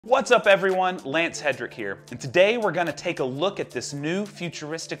What's up everyone, Lance Hedrick here, and today we're going to take a look at this new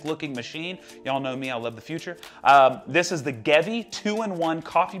futuristic looking machine. Y'all know me, I love the future. This is the Gevi 2-in-1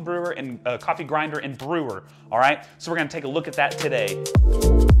 coffee brewer and coffee grinder and brewer. All right, so we're going to take a look at that today.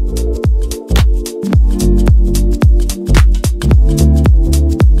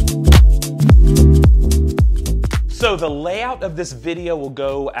 So the layout of this video will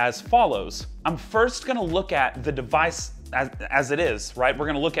go as follows. I'm first going to look at the device as it is, right? We're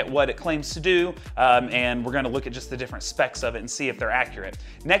going to look at what it claims to do, and we're going to look at just the different specs of it and see if they're accurate.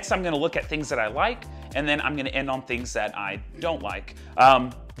 Next, I'm going to look at things that I like, and then I'm going to end on things that I don't like.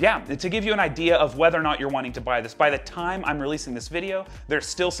 Yeah, to give you an idea of whether or not you're wanting to buy this. By the time I'm releasing this video, there's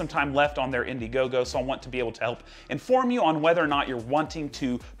still some time left on their Indiegogo, so I want to be able to help inform you on whether or not you're wanting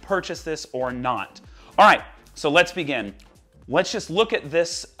to purchase this or not. All right, so let's begin. Let's just look at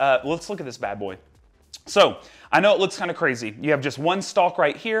this. Let's look at this bad boy. So, I know it looks kind of crazy. You have just one stalk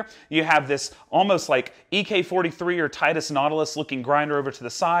right here. You have this almost like EK43 or Titus Nautilus looking grinder over to the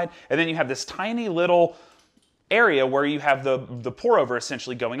side. And then you have this tiny little area where you have the pour over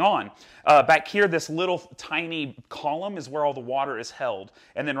essentially going on. Back here, this little tiny column is where all the water is held.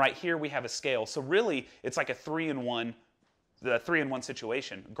 And then right here we have a scale. So really, it's like a three-in-one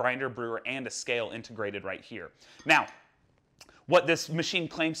situation. Grinder, brewer, and a scale integrated right here. Now, what this machine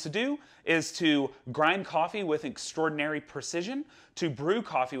claims to do is to grind coffee with extraordinary precision, to brew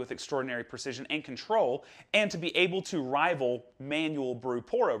coffee with extraordinary precision and control, and to be able to rival manual brew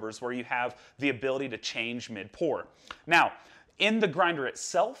pour-overs where you have the ability to change mid-pour. Now, in the grinder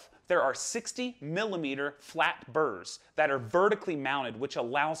itself, there are 60mm flat burrs that are vertically mounted, which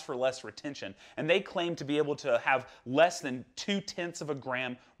allows for less retention. And they claim to be able to have less than 0.2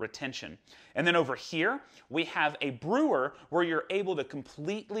 grams retention. And then over here, we have a brewer where you're able to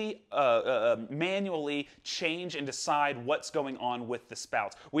completely manually change and decide what's going on with the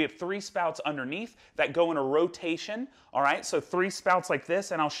spouts. We have 3 spouts underneath that go in a rotation. All right, so 3 spouts like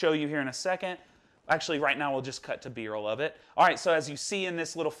this, and I'll show you here in a second. Actually, right now we'll just cut to B-roll of it. All right, so as you see in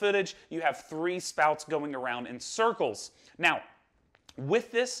this little footage, you have 3 spouts going around in circles. Now, with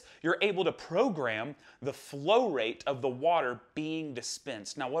this, you're able to program the flow rate of the water being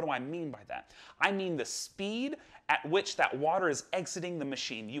dispensed. Now, what do I mean by that? I mean the speed at which that water is exiting the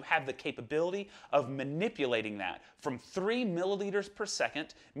machine. You have the capability of manipulating that from 3 milliliters per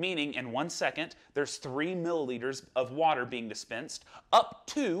second, meaning in 1 second, there's 3 milliliters of water being dispensed, up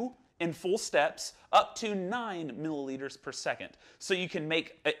to, in full steps, up to 9 milliliters per second. So you can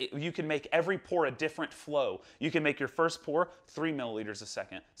make every pour a different flow. You can make your first pour 3 milliliters a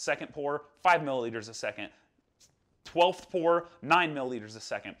second, second pour 5 milliliters a second, 12th pour 9 milliliters a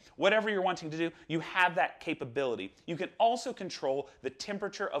second. Whatever you're wanting to do, you have that capability. You can also control the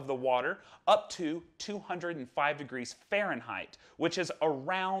temperature of the water up to 205 degrees Fahrenheit, which is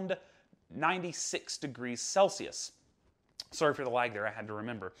around 96 degrees Celsius. Sorry for the lag there, I had to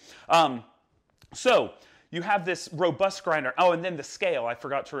remember. So you have this robust grinder. Oh, and then the scale, I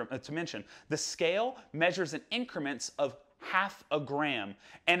forgot to mention. The scale measures in increments of ½ gram,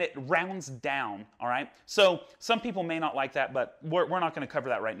 and it rounds down, all right? So some people may not like that, but we're not going to cover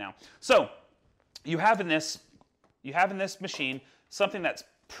that right now. So you have in this machine something that's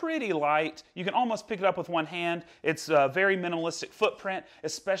pretty light. You can almost pick it up with one hand. It's a very minimalistic footprint,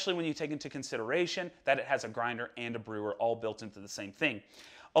 especially when you take into consideration that it has a grinder and a brewer all built into the same thing.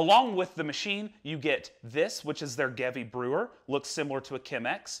 Along with the machine, you get this, which is their Gevi brewer, looks similar to a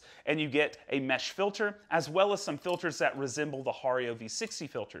Chemex, and you get a mesh filter, as well as some filters that resemble the Hario V60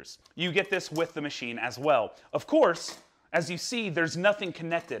 filters. You get this with the machine as well. Of course, as you see, there's nothing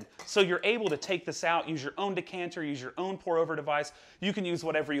connected. So you're able to take this out, use your own decanter, use your own pour-over device. You can use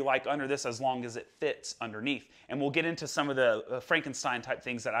whatever you like under this as long as it fits underneath. And we'll get into some of the Frankenstein type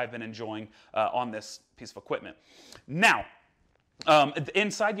things that I've been enjoying on this piece of equipment. Now,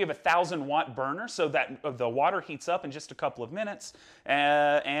 inside you have a 1,000-watt burner so that the water heats up in just a couple of minutes.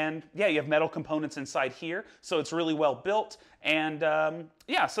 And yeah, you have metal components inside here, so it's really well built. And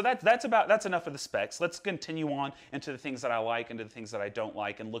yeah, so that's enough of the specs. Let's continue on into the things that I like and to the things that I don't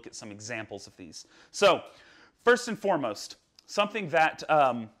like and look at some examples of these. So first and foremost, something that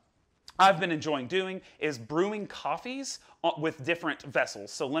I've been enjoying doing is brewing coffees with different vessels.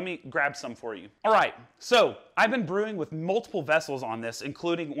 So let me grab some for you. All right, so I've been brewing with multiple vessels on this,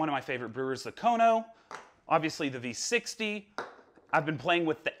 including one of my favorite brewers, the Kono, obviously the V60. I've been playing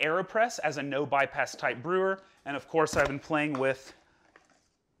with the AeroPress as a no bypass type brewer, and of course I've been playing with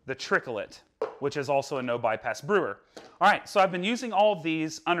the Tricolate, which is also a no bypass brewer. All right, so I've been using all of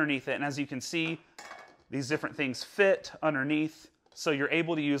these underneath it, and as you can see, these different things fit underneath. So you're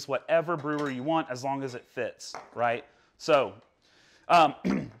able to use whatever brewer you want as long as it fits, right? So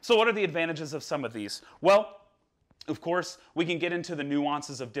So what are the advantages of some of these? Well, of course, we can get into the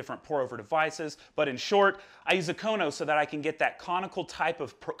nuances of different pour-over devices, but in short, I use a Kono so that I can get that conical type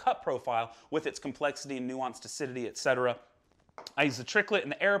of cup profile with its complexity and nuanced acidity, etc. I use the Tricolate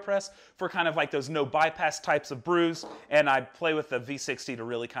and the AeroPress for kind of like those no bypass types of brews, and I play with the V60 to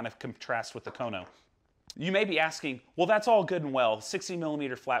really kind of contrast with the Kono. You may be asking, well, that's all good and well. 60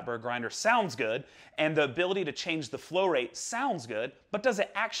 millimeter flat burr grinder sounds good, and the ability to change the flow rate sounds good, but does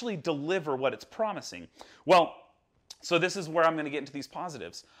it actually deliver what it's promising? Well, so this is where I'm going to get into these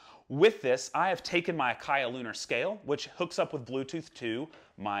positives. With this, I have taken my Acaia Lunar Scale, which hooks up with Bluetooth to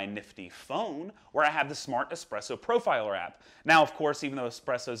my nifty phone, where I have the Smart Espresso Profiler app. Now, of course, even though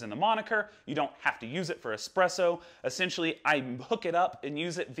espresso's in the moniker, you don't have to use it for espresso. Essentially, I hook it up and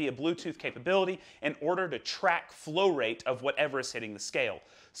use it via Bluetooth capability in order to track flow rate of whatever is hitting the scale.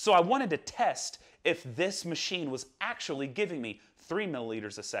 So I wanted to test if this machine was actually giving me 3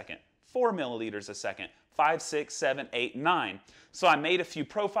 milliliters a second, 4 milliliters a second, 5, 6, 7, 8, 9. So I made a few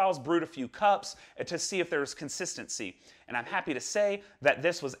profiles, brewed a few cups to see if there was consistency. And I'm happy to say that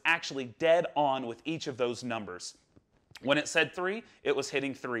this was actually dead on with each of those numbers. When it said 3, it was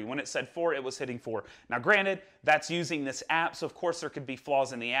hitting 3. When it said 4, it was hitting 4. Now granted, that's using this app, so of course there could be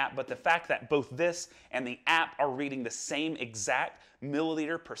flaws in the app, but the fact that both this and the app are reading the same exact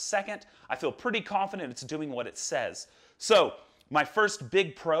milliliter per second, I feel pretty confident it's doing what it says. So my first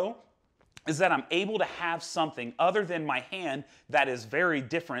big pro is that I'm able to have something other than my hand that is very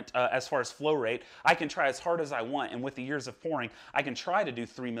different as far as flow rate. I can try as hard as I want, and with the years of pouring, I can try to do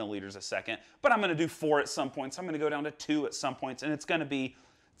 3 milliliters a second, but I'm going to do 4 at some points. I'm going to go down to 2 at some points, and it's going to be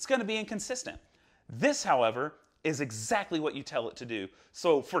inconsistent. This, however, is exactly what you tell it to do.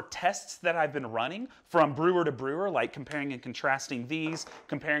 So for tests that I've been running from brewer to brewer, like comparing and contrasting these,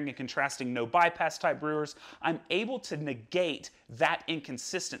 comparing and contrasting no bypass type brewers, I'm able to negate that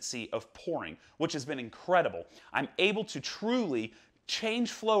inconsistency of pouring, which has been incredible. I'm able to truly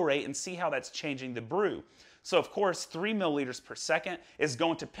change flow rate and see how that's changing the brew. So of course, 3 milliliters per second is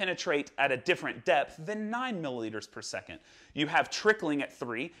going to penetrate at a different depth than 9 milliliters per second. You have trickling at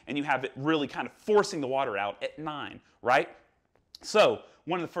 3, and you have it really kind of forcing the water out at 9, right? So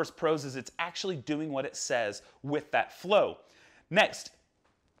one of the first pros is it's actually doing what it says with that flow. Next,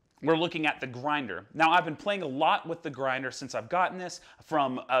 we're looking at the grinder. Now, I've been playing a lot with the grinder since I've gotten this,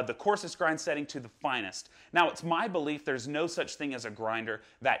 from the coarsest grind setting to the finest. Now, it's my belief there's no such thing as a grinder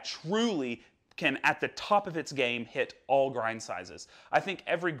that truly can, at the top of its game, hit all grind sizes. I think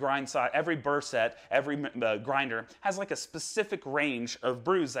every grind size, every burr set, every grinder has like a specific range of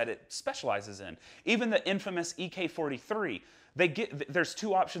brews that it specializes in. Even the infamous EK43, there's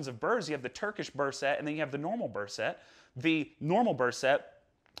 2 options of burrs. You have the Turkish burr set, and then you have the normal burr set. The normal burr set,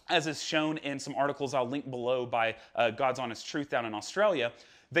 as is shown in some articles I'll link below by God's Honest Truth down in Australia,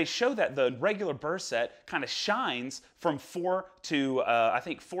 they show that the regular burr set kind of shines from 4 to, I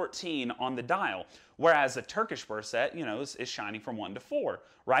think, 14 on the dial, whereas a Turkish burr set, you know, is shining from 1 to 4,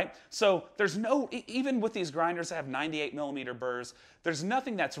 right? So there's no, even with these grinders that have 98 millimeter burrs, there's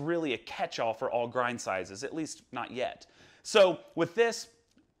nothing that's really a catch-all for all grind sizes, at least not yet. So with this,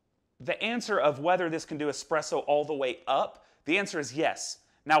 the answer of whether this can do espresso all the way up, the answer is yes.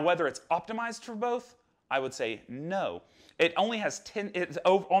 Now, whether it's optimized for both, I would say no. It only has 10,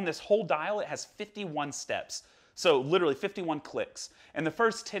 on this whole dial, it has 51 steps. So literally 51 clicks. And the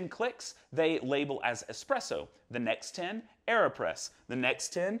first 10 clicks, they label as espresso. The next 10, AeroPress. The next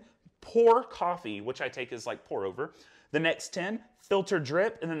 10, pour coffee, which I take as like pour over. The next 10, filter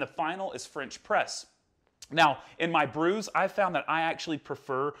drip. And then the final is French press. Now, in my brews, I found that I actually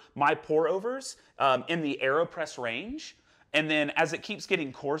prefer my pour overs in the AeroPress range. And then as it keeps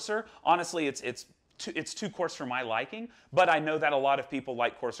getting coarser, honestly, it's too coarse for my liking, but I know that a lot of people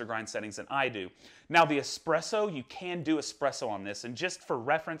like coarser grind settings than I do. Now the espresso, you can do espresso on this, and just for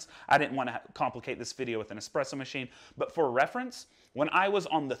reference, I didn't want to complicate this video with an espresso machine, but for reference, when I was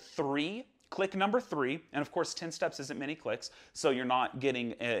on the 3, click number 3, and of course 10 steps isn't many clicks, so you're not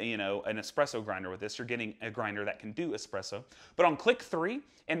getting you know, an espresso grinder with this, you're getting a grinder that can do espresso. But on click 3,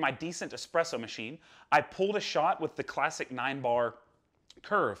 in my decent espresso machine, I pulled a shot with the classic 9-bar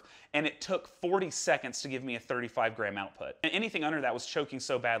curve, and it took 40 seconds to give me a 35 gram output. And anything under that was choking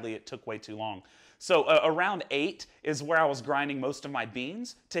so badly it took way too long. So around 8 is where I was grinding most of my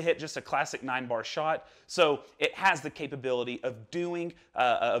beans to hit just a classic 9-bar shot. So it has the capability of doing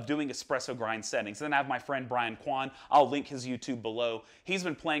espresso grind settings. And then I have my friend Quan. I'll link his YouTube below. He's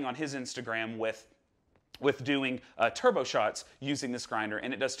been playing on his Instagram with with doing turbo shots using this grinder,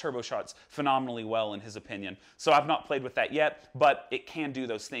 and it does turbo shots phenomenally well in his opinion. So I've not played with that yet, but it can do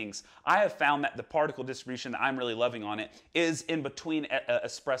those things. I have found that the particle distribution that I'm really loving on it is in between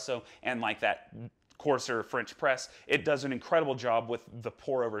espresso and like that coarser French press. It does an incredible job with the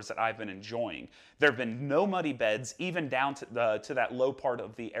pour overs that I've been enjoying. There have been no muddy beds, even down to that low part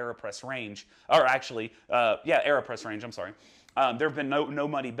of the AeroPress range, or actually, yeah, AeroPress range, I'm sorry. There have been no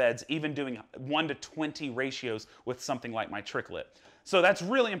muddy beds, even doing 1 to 20 ratios with something like my Tricolate. So that's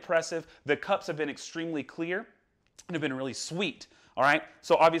really impressive. The cups have been extremely clear and have been really sweet. All right,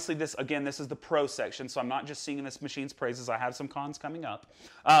 so obviously this, again, this is the pro section, so I'm not just singing this machine's praises. I have some cons coming up.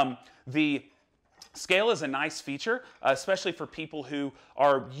 The scale is a nice feature, especially for people who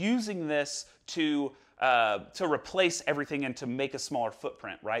are using this to replace everything and to make a smaller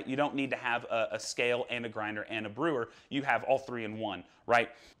footprint, right? You don't need to have a scale and a grinder and a brewer. You have all three in one, right?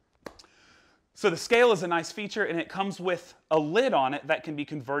 So the scale is a nice feature, and it comes with a lid on it that can be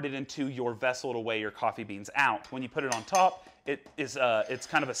converted into your vessel to weigh your coffee beans out. When you put it on top, it's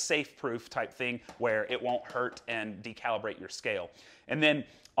kind of a safe-proof type thing where it won't hurt and decalibrate your scale. And then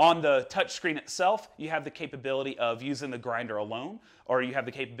on the touchscreen itself, you have the capability of using the grinder alone, or you have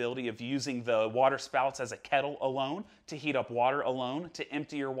the capability of using the water spouts as a kettle alone, to heat up water alone, to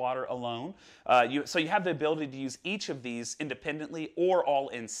empty your water alone. So you have the ability to use each of these independently or all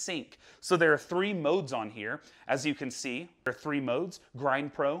in sync. So there are 3 modes on here. As you can see, there are 3 modes: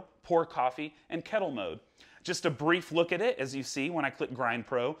 Grind Pro, Pour Coffee, and Kettle mode. Just a brief look at it, as you see when I click Grind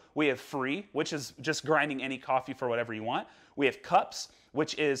Pro, we have Free, which is just grinding any coffee for whatever you want. We have Cups,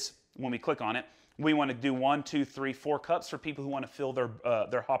 which is, when we click on it, we want to do 1, 2, 3, 4 cups for people who want to fill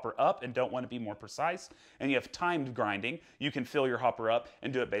their hopper up and don't want to be more precise. And you have timed grinding. You can fill your hopper up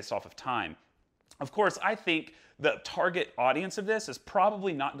and do it based off of time. Of course, I think the target audience of this is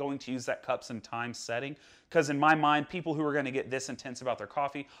probably not going to use that cups and time setting, because in my mind, people who are going to get this intense about their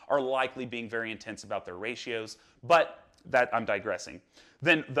coffee are likely being very intense about their ratios, but that I'm digressing.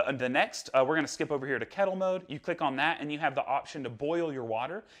 Then the next, we're going to skip over here to kettle mode. You click on that and you have the option to boil your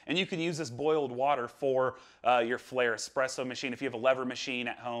water, and you can use this boiled water for your Flare espresso machine. If you have a lever machine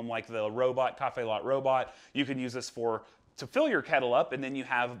at home like the robot, Cafe Lot robot, you can use this to fill your kettle up, and then you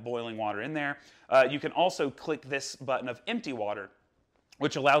have boiling water in there. You can also click this button of empty water,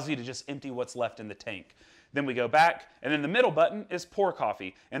 which allows you to just empty what's left in the tank. Then we go back, and then the middle button is Pour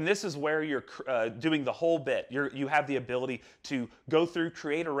Coffee, and this is where you're doing the whole bit. You have the ability to go through,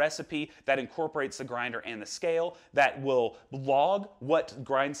 create a recipe that incorporates the grinder and the scale, that will log what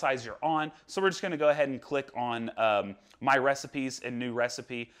grind size you're on. So we're just going to go ahead and click on My Recipes and New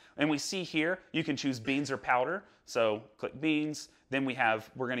Recipe, and we see here you can choose beans or powder. So click beans. Then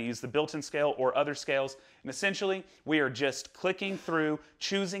we're going to use the built-in scale or other scales. And essentially, we are just clicking through,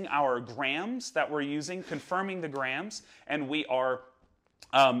 choosing our grams that we're using, confirming the grams, and we are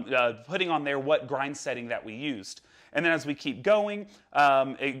putting on there what grind setting that we used. And then as we keep going,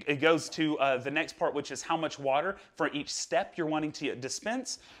 it goes to the next part, which is how much water for each step you're wanting to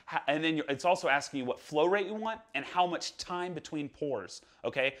dispense. And then it's also asking you what flow rate you want and how much time between pours.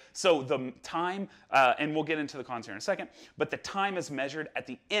 Okay, so the time, and we'll get into the cons here in a second, but the time is measured at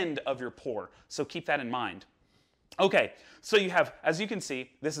the end of your pour. So keep that in mind. Okay, so you have, as you can see,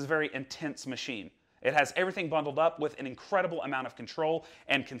 this is a very intense machine. It has everything bundled up with an incredible amount of control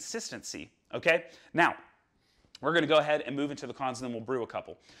and consistency. Okay, now, we're going to go ahead and move into the cons, and then we'll brew a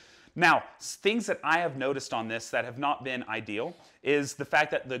couple. Now, things that I have noticed on this that have not been ideal is the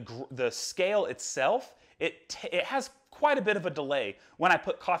fact that the scale itself, it has quite a bit of a delay. When I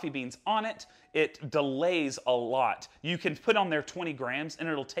put coffee beans on it, it delays a lot. You can put on there 20 grams, and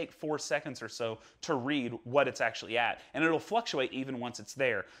it'll take 4 seconds or so to read what it's actually at. And it'll fluctuate even once it's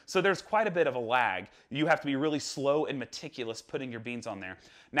there. So there's quite a bit of a lag. You have to be really slow and meticulous putting your beans on there.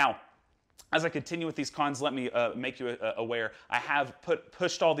 Now, as I continue with these cons, let me make you aware, I have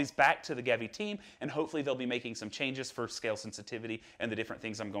pushed all these back to the Gevi team, and hopefully they'll be making some changes for scale sensitivity and the different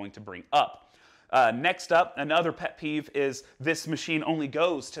things I'm going to bring up. Next up, another pet peeve is this machine only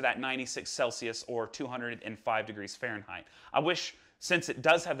goes to that 96 Celsius or 205 degrees Fahrenheit. I wish, since it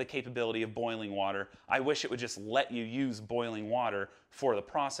does have the capability of boiling water, I wish it would just let you use boiling water for the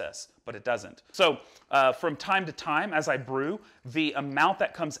process, but it doesn't. So from time to time, as I brew, the amount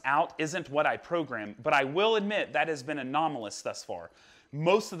that comes out isn't what I program, but I will admit that has been anomalous thus far.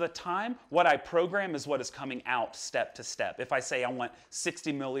 Most of the time, what I program is what is coming out step to step. If I say I want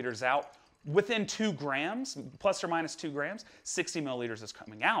 60 milliliters out, within 2 grams, plus or minus 2 grams, 60 milliliters is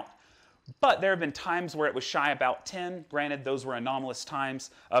coming out. But there have been times where it was shy about 10. Granted, those were anomalous times.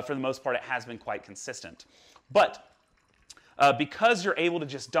 For the most part, it has been quite consistent. But Because you're able to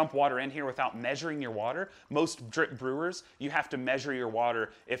just dump water in here without measuring your water, most drip brewers, you have to measure your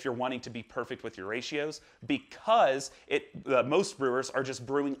water if you're wanting to be perfect with your ratios, because most brewers are just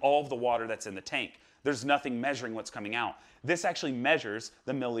brewing all of the water that's in the tank. There's nothing measuring what's coming out. This actually measures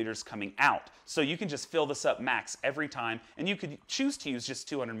the milliliters coming out. So you can just fill this up max every time, and you could choose to use just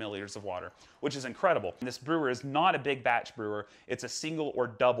 200 milliliters of water, which is incredible. And this brewer is not a big batch brewer. It's a single or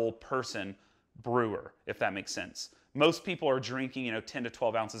double person brewer, if that makes sense. Most people are drinking, 10 to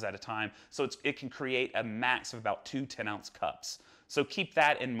 12 ounces at a time, so it can create a max of about 2 10-ounce cups. So keep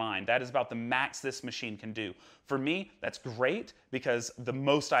that in mind. That is about the max this machine can do. For me, that's great, because the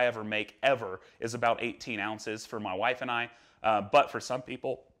most I ever make is about 18 ounces for my wife and I. But for some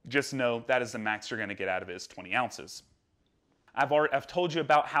people, just know that is the max you're going to get out of it, is 20 ounces. I've told you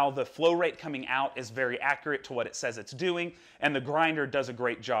about how the flow rate coming out is very accurate to what it says it's doing, and the grinder does a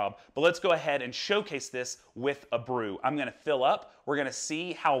great job. But let's go ahead and showcase this with a brew. I'm going to fill up. We're going to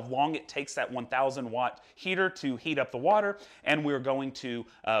see how long it takes that 1,000 watt heater to heat up the water, and we're going to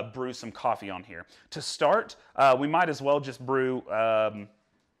brew some coffee on here. To start, we might as well just brew, I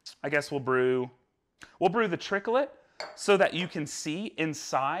guess we'll brew the Tricolate, so that you can see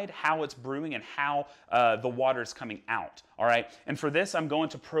inside how it's brewing and how the water is coming out. All right, and for this, I'm going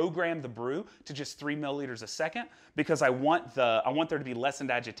to program the brew to just 3 milliliters a second, because I want there to be lessened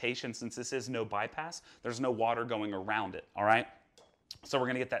agitation, since this is no bypass. There's no water going around it. All right. So we're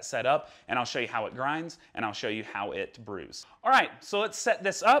going to get that set up, and I'll show you how it grinds, and I'll show you how it brews. All right, so let's set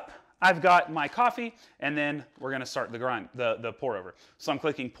this up. I've got my coffee, and then we're going to start the pour over. So I'm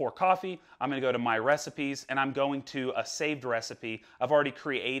clicking pour coffee. I'm going to go to my recipes, and I'm going to a saved recipe. I've already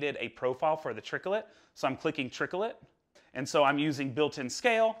created a profile for the Tricolate, so I'm clicking Tricolate. And so I'm using built-in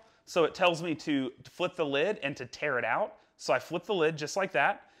scale, so it tells me to flip the lid and to tear it out. So I flip the lid just like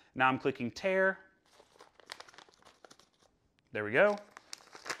that. Now I'm clicking tear. There we go.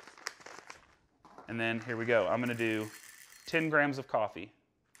 And then here we go. I'm going to do 10 grams of coffee.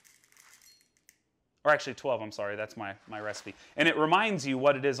 Or actually 12, I'm sorry, that's my recipe. And it reminds you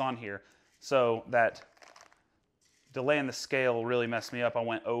what it is on here. So that delay in the scale really messed me up. I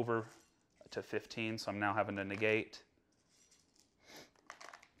went over to 15, so I'm now having to negate.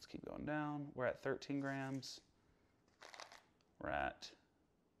 Let's keep going down. We're at 13 grams. We're at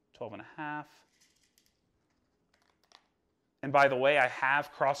 12 and a half. And by the way, I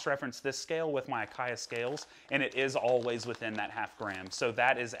have cross-referenced this scale with my Acaia scales, and it is always within that half gram. So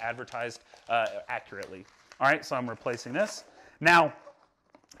that is advertised accurately. All right, so I'm replacing this. Now,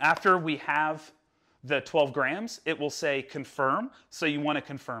 after we have the 12 grams, it will say confirm. So you want to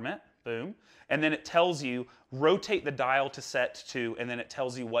confirm it. Boom. And then it tells you, rotate the dial to set to, and then it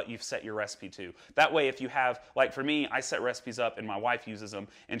tells you what you've set your recipe to. That way, if you have, like for me, I set recipes up and my wife uses them,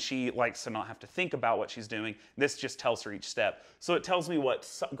 and she likes to not have to think about what she's doing. This just tells her each step. So it tells me what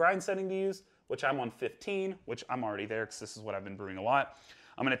grind setting to use, which I'm on 15, which I'm already there because this is what I've been brewing a lot.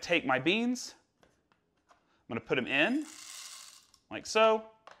 I'm going to take my beans, I'm going to put them in, like so,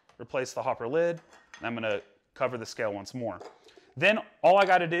 replace the hopper lid, and I'm going to cover the scale once more. Then all I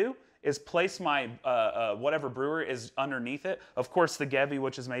got to do is place my whatever brewer is underneath it. Of course, the Gevi,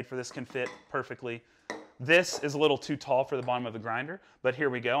 which is made for this, can fit perfectly. This is a little too tall for the bottom of the grinder, but here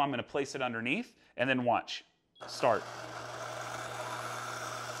we go. I'm going to place it underneath, and then watch. Start.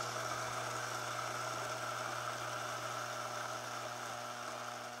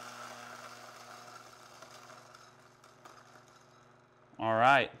 All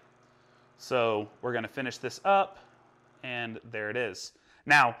right. So we're going to finish this up, and there it is.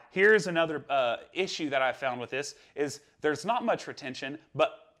 Now, here's another issue that I found with this, is there's not much retention,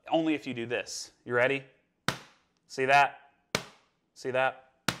 but only if you do this. You ready? See that? See that?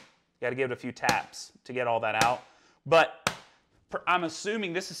 You got to give it a few taps to get all that out. But I'm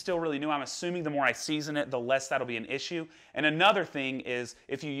assuming, this is still really new, I'm assuming the more I season it, the less that'll be an issue. And another thing is,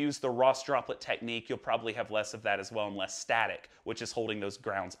 if you use the Ross droplet technique, you'll probably have less of that as well, and less static, which is holding those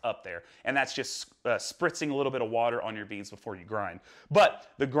grounds up there. And that's just spritzing a little bit of water on your beans before you grind. But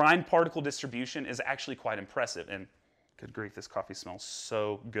the grind particle distribution is actually quite impressive. And good grief, this coffee smells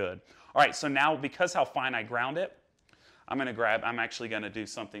so good. All right, so now, because how fine I ground it, I'm actually gonna do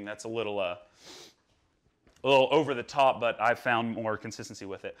something that's a little over the top, but I've found more consistency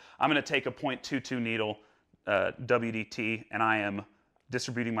with it. I'm going to take a .22 needle WDT, and I am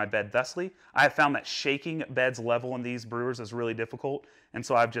distributing my bed thusly. I have found that shaking beds level in these brewers is really difficult, and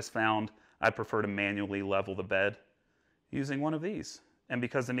so I've just found I prefer to manually level the bed using one of these. And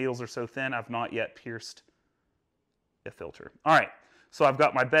because the needles are so thin, I've not yet pierced a filter. All right, so I've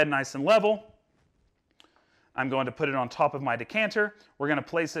got my bed nice and level. I'm going to put it on top of my decanter. We're going to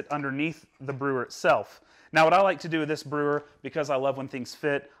place it underneath the brewer itself. Now what I like to do with this brewer, because I love when things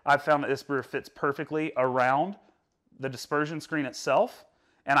fit, I've found that this brewer fits perfectly around the dispersion screen itself.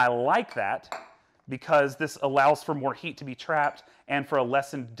 And I like that because this allows for more heat to be trapped and for a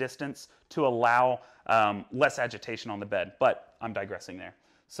lessened distance to allow less agitation on the bed. But I'm digressing there.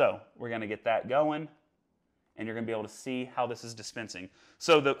 So we're going to get that going, and you're going to be able to see how this is dispensing.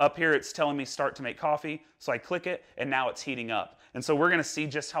 So up here it's telling me start to make coffee, so I click it, and now it's heating up. And so we're going to see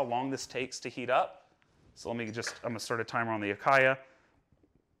just how long this takes to heat up. So I'm going to start a timer on the Akaya.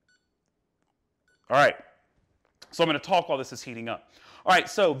 All right, so I'm going to talk while this is heating up. All right,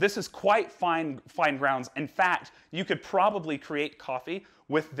 so this is quite fine grounds. In fact, you could probably create coffee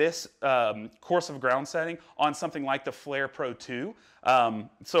with this course of ground setting on something like the Flair Pro 2.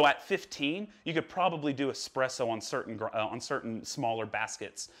 So at 15, you could probably do espresso on certain smaller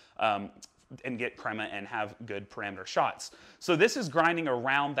baskets and get crema and have good parameter shots. So this is grinding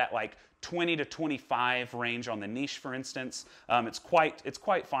around that like 20 to 25 range on the niche, for instance. It's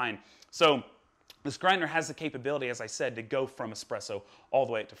quite fine. So this grinder has the capability, as I said, to go from espresso all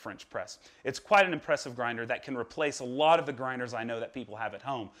the way to French press. It's quite an impressive grinder that can replace a lot of the grinders I know that people have at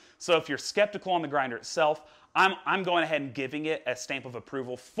home. So if you're skeptical on the grinder itself, I'm going ahead and giving it a stamp of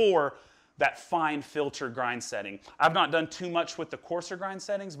approval for that fine filter grind setting. I've not done too much with the coarser grind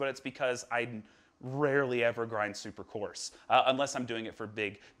settings, but it's because I rarely ever grind super coarse, unless I'm doing it for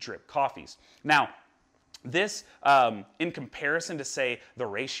big drip coffees. Now, this, in comparison to, say, the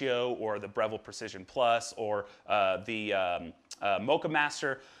Ratio or the Breville Precision Plus or the Mocha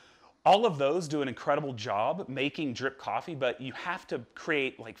Master, all of those do an incredible job making drip coffee, but you have to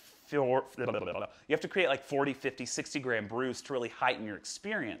create like 40, 50, 60 gram brews to really heighten your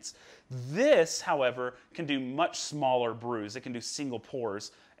experience. This, however, can do much smaller brews. It can do single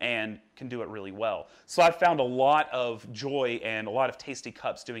pours and can do it really well. So I've found a lot of joy and a lot of tasty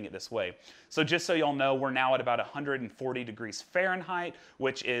cups doing it this way. So just so y'all know, we're now at about 140 degrees Fahrenheit,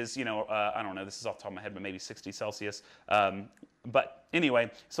 which is, you know, I don't know, this is off the top of my head, but maybe 60 Celsius. But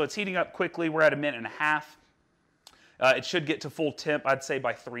anyway, so it's heating up quickly. We're at 1.5 minutes. It should get to full temp, I'd say,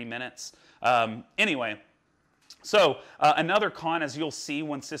 by 3 minutes. Anyway, so another con, as you'll see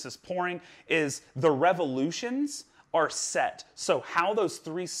once this is pouring, is the revolutions are set. So how those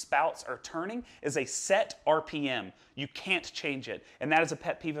 3 spouts are turning is a set RPM. You can't change it. And that is a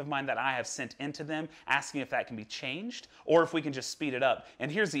pet peeve of mine that I have sent into them, asking if that can be changed or if we can just speed it up. And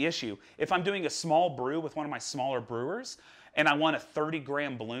here's the issue. If I'm doing a small brew with one of my smaller brewers, and I want a 30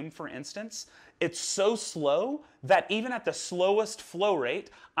 gram bloom, for instance, it's so slow that even at the slowest flow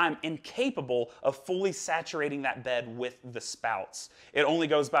rate, I'm incapable of fully saturating that bed with the spouts. It only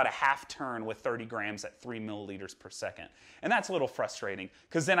goes about a half turn with 30 grams at 3 milliliters per second. And that's a little frustrating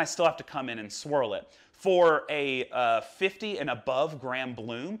because then I still have to come in and swirl it. For a 50 and above gram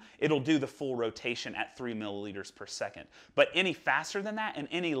bloom, it'll do the full rotation at 3 milliliters per second. But any faster than that and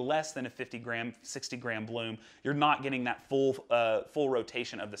any less than a 50 gram, 60 gram bloom, you're not getting that full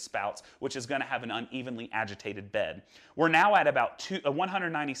rotation of the spouts, which is going to have an unevenly agitated bed. We're now at about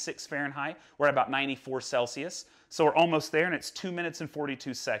 196 Fahrenheit. We're at about 94 Celsius. So we're almost there, and it's 2 minutes and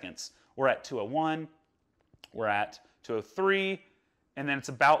 42 seconds. We're at 201. We're at 203. And then it's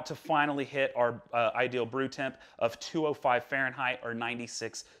about to finally hit our ideal brew temp of 205 Fahrenheit or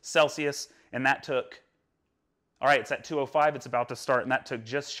 96 Celsius. And that took, all right, it's at 205. It's about to start, and that took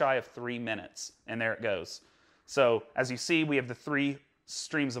just shy of 3 minutes. And there it goes. So as you see, we have the 3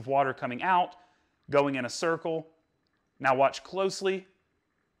 streams of water coming out, going in a circle. Now watch closely.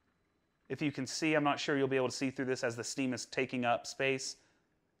 If you can see, I'm not sure you'll be able to see through this as the steam is taking up space.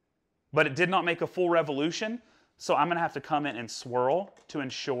 But it did not make a full revolution. So I'm going to have to come in and swirl to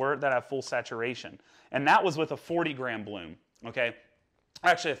ensure that I have full saturation. And that was with a 40 gram bloom, okay?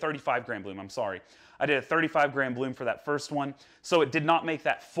 Actually, a 35 gram bloom, I'm sorry. I did a 35 gram bloom for that first one. So it did not make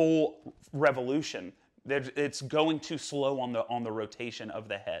that full revolution. It's going too slow on the rotation of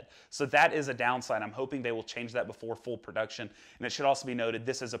the head. So that is a downside. I'm hoping they will change that before full production. And it should also be noted,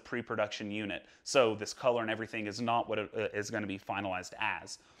 this is a pre-production unit. So this color and everything is not what it is going to be finalized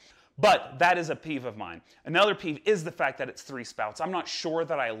as. But that is a peeve of mine. Another peeve is the fact that it's 3 spouts. I'm not sure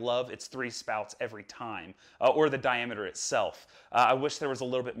that I love its 3 spouts every time, or the diameter itself. I wish there was a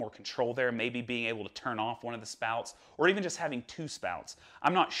little bit more control there, maybe being able to turn off one of the spouts, or even just having 2 spouts.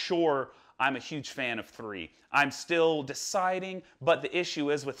 I'm not sure I'm a huge fan of 3. I'm still deciding, but the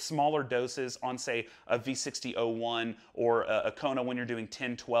issue is with smaller doses on, say, a V6001 or a Kona when you're doing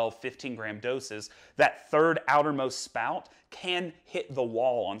 10, 12, 15 gram doses, that third outermost spout can hit the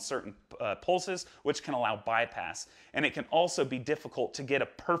wall on certain pulses, which can allow bypass. And it can also be difficult to get a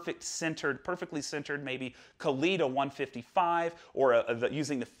perfectly centered, maybe Kalita 155 or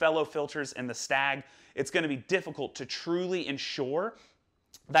using the fellow filters and the Stag. It's going to be difficult to truly ensure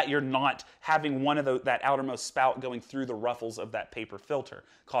that you're not having one of that outermost spout going through the ruffles of that paper filter,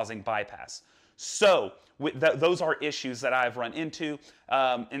 causing bypass. So those are issues that I've run into,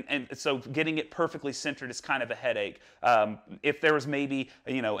 and so getting it perfectly centered is kind of a headache. If there was maybe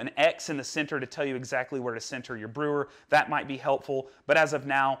an X in the center to tell you exactly where to center your brewer, that might be helpful. But as of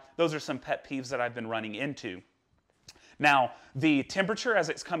now, those are some pet peeves that I've been running into. Now, the temperature as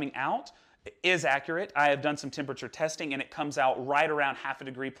it's coming out is accurate. I have done some temperature testing, and it comes out right around ½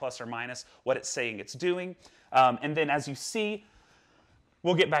 degree plus or minus what it's saying it's doing. And then as you see,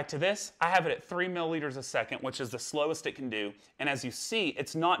 we'll get back to this. I have it at 3 milliliters a second, which is the slowest it can do. And as you see,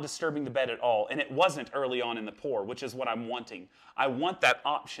 it's not disturbing the bed at all. And it wasn't early on in the pour, which is what I'm wanting. I want that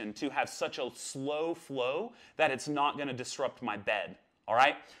option to have such a slow flow that it's not going to disrupt my bed. All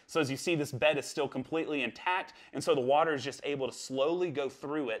right, so as you see, this bed is still completely intact, and so the water is just able to slowly go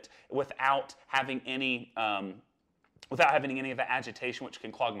through it without having any of the agitation, which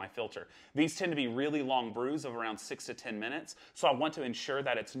can clog my filter. These tend to be really long brews of around 6 to 10 minutes, so I want to ensure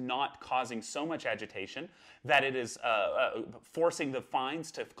that it's not causing so much agitation that it is forcing the fines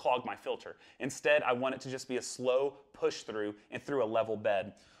to clog my filter. Instead, I want it to just be a slow push through and through a level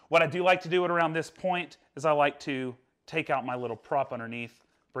bed. What I do like to do at around this point is I like to take out my little prop underneath,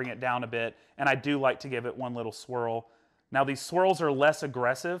 bring it down a bit, and I do like to give it one little swirl. Now these swirls are less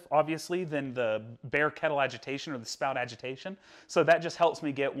aggressive, obviously, than the bare kettle agitation or the spout agitation, so that just helps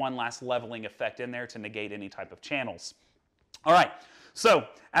me get one last leveling effect in there to negate any type of channels. All right, so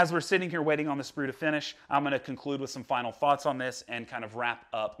as we're sitting here waiting on this brew to finish, I'm going to conclude with some final thoughts on this and kind of wrap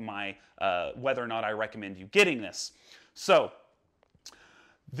up my whether or not I recommend you getting this. So,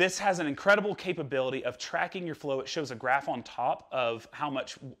 this has an incredible capability of tracking your flow. It shows a graph on top of how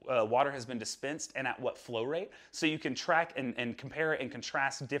much water has been dispensed and at what flow rate. So you can track and compare and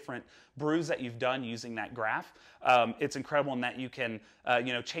contrast different brews that you've done using that graph. It's incredible in that you can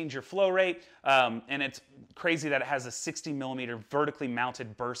change your flow rate, and it's crazy that it has a 60 millimeter vertically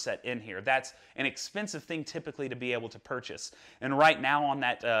mounted burr set in here. That's an expensive thing typically to be able to purchase. And right now on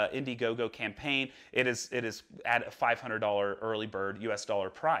that Indiegogo campaign, it is at a $500 early bird US dollar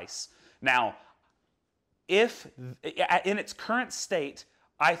price. Now, if in its current state,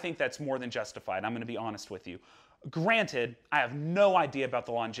 I think that's more than justified. I'm going to be honest with you. Granted, I have no idea about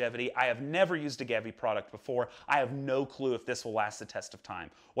the longevity. I have never used a Gevi product before. I have no clue if this will last the test of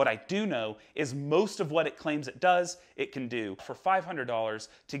time. What I do know is most of what it claims it does, it can do. For $500,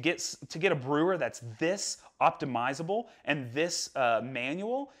 to get a brewer that's this optimizable and this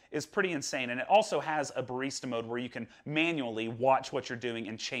manual is pretty insane. And it also has a barista mode where you can manually watch what you're doing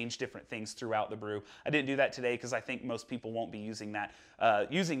and change different things throughout the brew. I didn't do that today because I think most people won't be using that.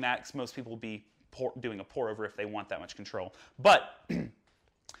 Because most people will be doing a pour over if they want that much control. But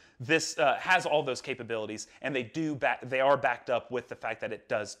this has all those capabilities, and they are backed up with the fact that it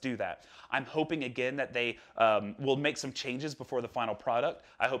does do that. I'm hoping again that they will make some changes before the final product.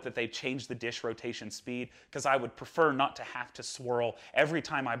 I hope that they change the dish rotation speed, because I would prefer not to have to swirl every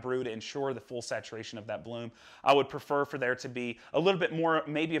time I brew to ensure the full saturation of that bloom. I would prefer for there to be a little bit more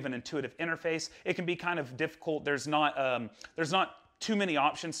maybe of an intuitive interface. It can be kind of difficult. There's not too many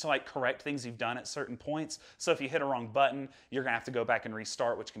options to correct things you've done at certain points. So if you hit a wrong button, you're gonna have to go back and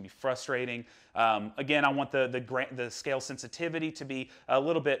restart, which can be frustrating. Again, I want the scale sensitivity to be a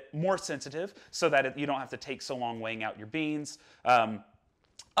little bit more sensitive so that you don't have to take so long weighing out your beans.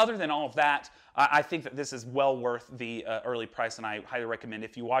 Other than all of that, I think that this is well worth the early price, and I highly recommend,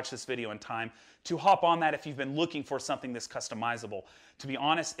 if you watch this video in time, to hop on that if you've been looking for something this customizable. To be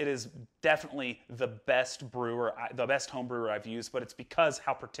honest, it is definitely the best home brewer I've used, but it's because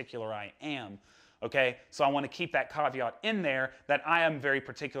how particular I am. Okay, so I want to keep that caveat in there that I am very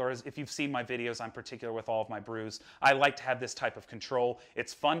particular. If you've seen my videos, I'm particular with all of my brews. I like to have this type of control.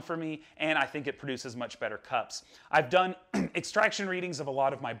 It's fun for me, and I think it produces much better cups. I've done extraction readings of a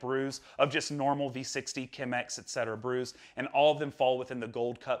lot of my brews, of just normal V60, Chemex, etc. brews, and all of them fall within the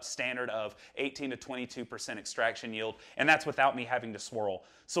gold cup standard of 18 to 22% extraction yield, and that's without me having to swirl.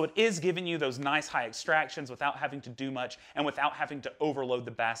 So it is giving you those nice high extractions without having to do much and without having to overload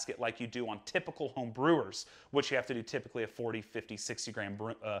the basket like you do on typical home brewers, which you have to do typically a 40, 50, 60 gram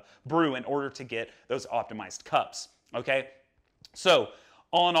brew in order to get those optimized cups, okay? So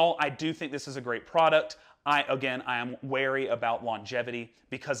All in all, I do think this is a great product. Again, I am wary about longevity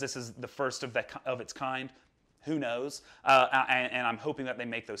because this is the first of its kind. Who knows? And I'm hoping that they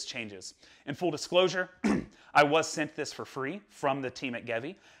make those changes. In full disclosure, I was sent this for free from the team at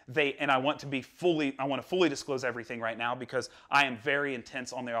Gevi. I want to fully disclose everything right now because I am very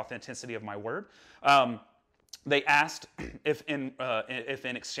intense on the authenticity of my word. They asked if in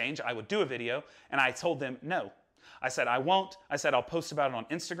exchange I would do a video, and I told them no. I said I won't. I said I'll post about it on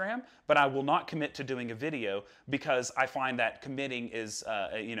Instagram, but I will not commit to doing a video because I find that committing is,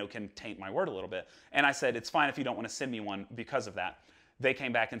 can taint my word a little bit. And I said it's fine if you don't want to send me one because of that. They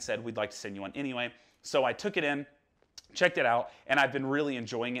came back and said we'd like to send you one anyway. So I took it in, checked it out, and I've been really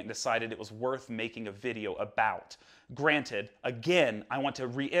enjoying it and decided it was worth making a video about. Granted, again, I want to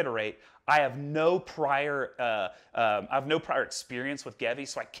reiterate, I have no prior experience with Gevi,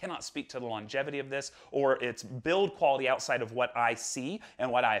 so I cannot speak to the longevity of this or its build quality outside of what I see and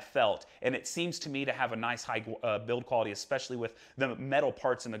what I have felt. And it seems to me to have a nice high build quality, especially with the metal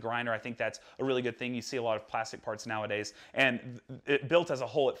parts in the grinder. I think that's a really good thing. You see a lot of plastic parts nowadays, and it built as a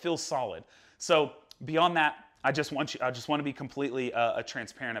whole, it feels solid. So beyond that, I just want to be completely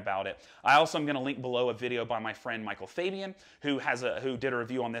transparent about it. I also am going to link below a video by my friend Michael Fabien, who did a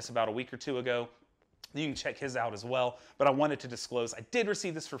review on this about a week or two ago. You can check his out as well, but I wanted to disclose I did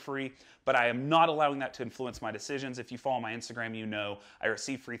receive this for free, but I am not allowing that to influence my decisions. If you follow my Instagram, you know I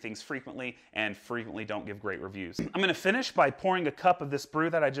receive free things frequently and frequently don't give great reviews. I'm going to finish by pouring a cup of this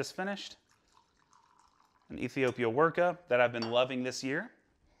brew that I just finished, an Ethiopia Worka that I've been loving this year.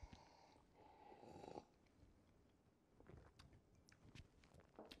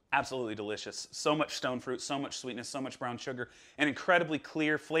 Absolutely delicious. So much stone fruit, so much sweetness, so much brown sugar, and incredibly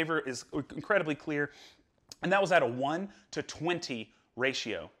clear. Flavor is incredibly clear. And that was at a 1:20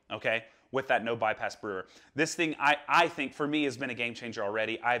 ratio, okay, with that no bypass brewer. This thing, I think, for me, has been a game changer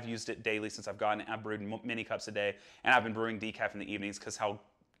already. I've used it daily since I've gotten it. I've brewed many cups a day, and I've been brewing decaf in the evenings because how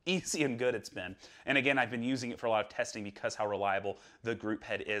easy and good it's been. And again, I've been using it for a lot of testing because how reliable the group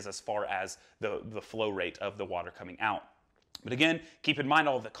head is as far as the flow rate of the water coming out. But again, keep in mind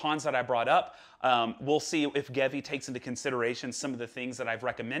all of the cons that I brought up. We'll see if Gevi takes into consideration some of the things that I've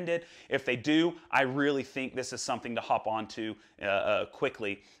recommended. If they do, I really think this is something to hop onto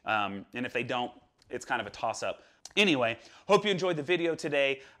quickly. And if they don't, it's kind of a toss-up. Anyway, hope you enjoyed the video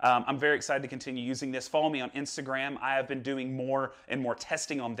today. I'm very excited to continue using this. Follow me on Instagram. I have been doing more and more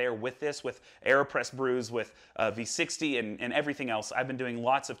testing on there with this, with AeroPress brews, with V60 and everything else. I've been doing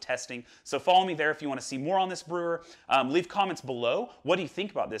lots of testing. So follow me there if you want to see more on this brewer. Leave comments below. What do you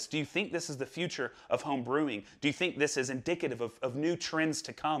think about this? Do you think this is the future of home brewing? Do you think this is indicative of new trends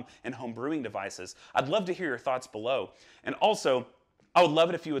to come in home brewing devices? I'd love to hear your thoughts below. And also, I would love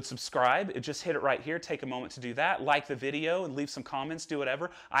it if you would subscribe. Just hit it right here. Take a moment to do that. Like the video and leave some comments. Do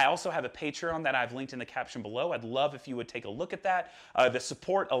whatever. I also have a Patreon that I've linked in the caption below. I'd love if you would take a look at that. The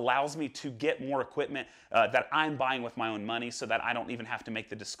support allows me to get more equipment that I'm buying with my own money so that I don't even have to make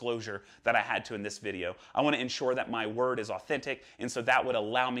the disclosure that I had to in this video. I want to ensure that my word is authentic, and so that would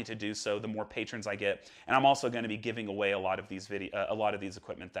allow me to do so the more patrons I get. And I'm also going to be giving away a lot of these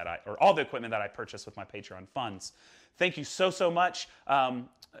equipment all the equipment that I purchased with my Patreon funds. Thank you so much.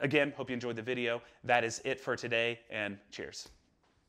 Again, hope you enjoyed the video. That is it for today, and cheers.